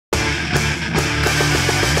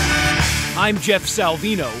I'm Jeff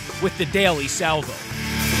Salvino with the Daily Salvo.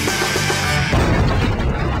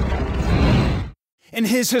 In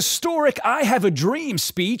his historic I Have a Dream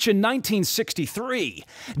speech in 1963,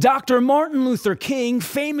 Dr. Martin Luther King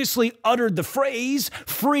famously uttered the phrase,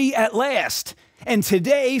 "free at last." And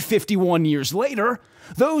today, 51 years later,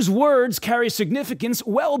 those words carry significance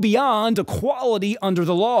well beyond equality under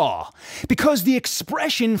the law, because the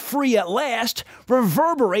expression "free at last"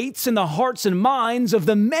 reverberates in the hearts and minds of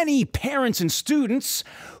the many parents and students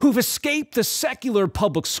who've escaped the secular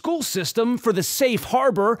public school system for the safe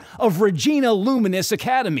harbor of Regina Luminis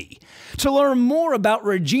Academy. To learn more about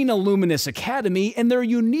Regina Luminis Academy and their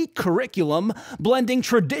unique curriculum blending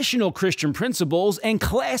traditional Christian principles and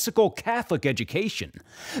classical Catholic education,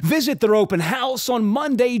 visit their open house on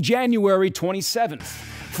Monday, January 27th.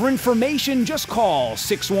 For information, just call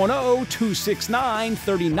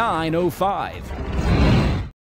 610-269-3905.